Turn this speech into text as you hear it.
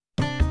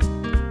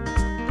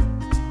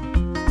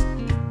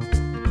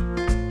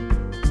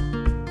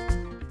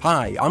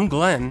Hi, I'm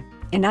Glenn.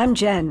 And I'm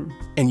Jen.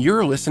 And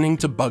you're listening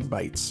to Bug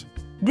Bites.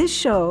 This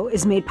show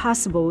is made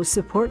possible with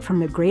support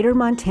from the Greater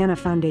Montana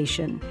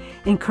Foundation,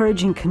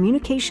 encouraging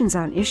communications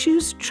on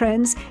issues,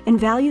 trends, and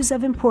values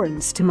of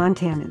importance to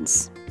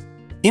Montanans.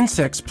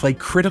 Insects play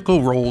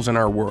critical roles in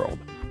our world.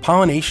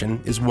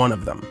 Pollination is one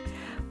of them.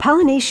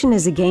 Pollination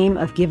is a game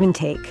of give and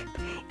take.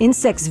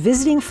 Insects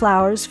visiting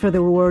flowers for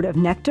the reward of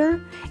nectar,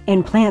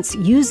 and plants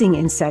using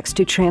insects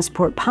to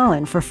transport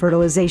pollen for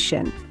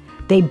fertilization.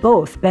 They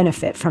both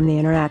benefit from the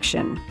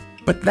interaction.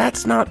 But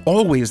that's not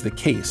always the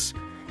case.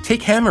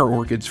 Take hammer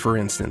orchids, for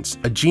instance,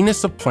 a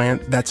genus of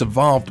plant that's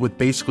evolved with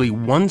basically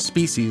one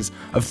species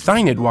of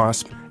thynid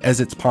wasp as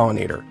its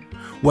pollinator.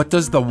 What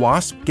does the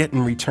wasp get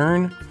in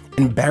return?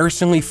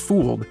 Embarrassingly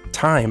fooled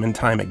time and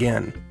time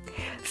again.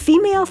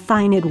 Female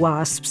thynid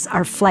wasps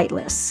are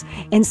flightless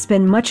and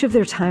spend much of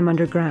their time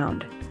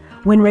underground.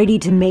 When ready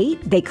to mate,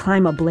 they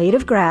climb a blade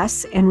of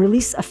grass and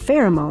release a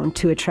pheromone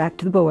to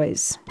attract the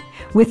boys.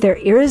 With their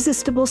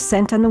irresistible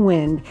scent on the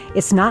wind,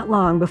 it's not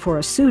long before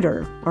a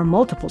suitor, or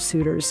multiple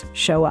suitors,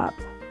 show up.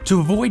 To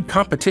avoid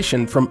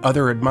competition from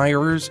other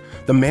admirers,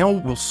 the male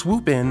will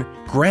swoop in,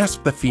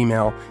 grasp the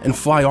female, and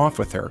fly off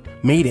with her,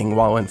 mating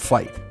while in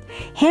flight.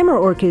 Hammer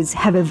orchids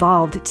have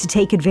evolved to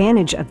take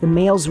advantage of the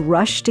male's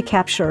rush to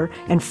capture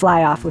and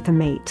fly off with a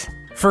mate.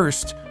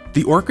 First,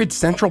 the orchid's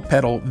central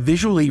petal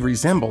visually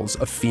resembles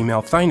a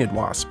female thynid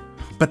wasp,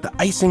 but the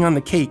icing on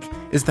the cake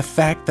is the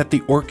fact that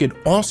the orchid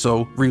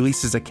also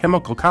releases a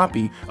chemical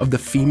copy of the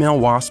female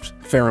wasp's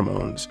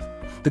pheromones.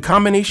 The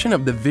combination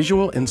of the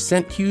visual and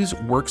scent cues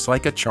works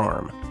like a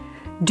charm.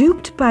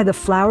 Duped by the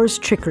flower's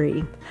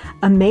trickery,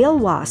 a male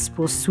wasp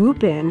will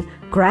swoop in,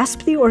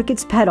 grasp the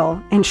orchid's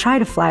petal, and try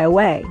to fly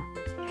away.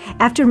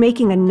 After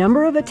making a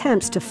number of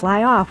attempts to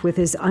fly off with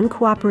his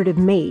uncooperative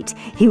mate,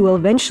 he will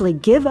eventually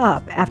give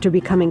up after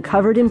becoming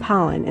covered in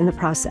pollen in the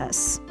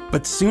process.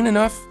 But soon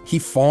enough, he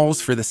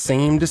falls for the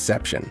same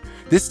deception,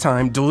 this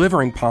time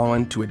delivering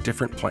pollen to a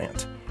different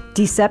plant.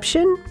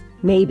 Deception?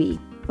 Maybe,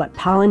 but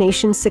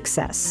pollination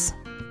success.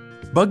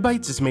 Bug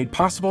Bites is made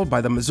possible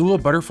by the Missoula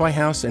Butterfly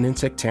House and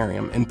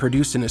Insectarium and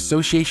produced in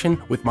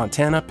association with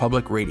Montana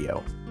Public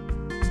Radio.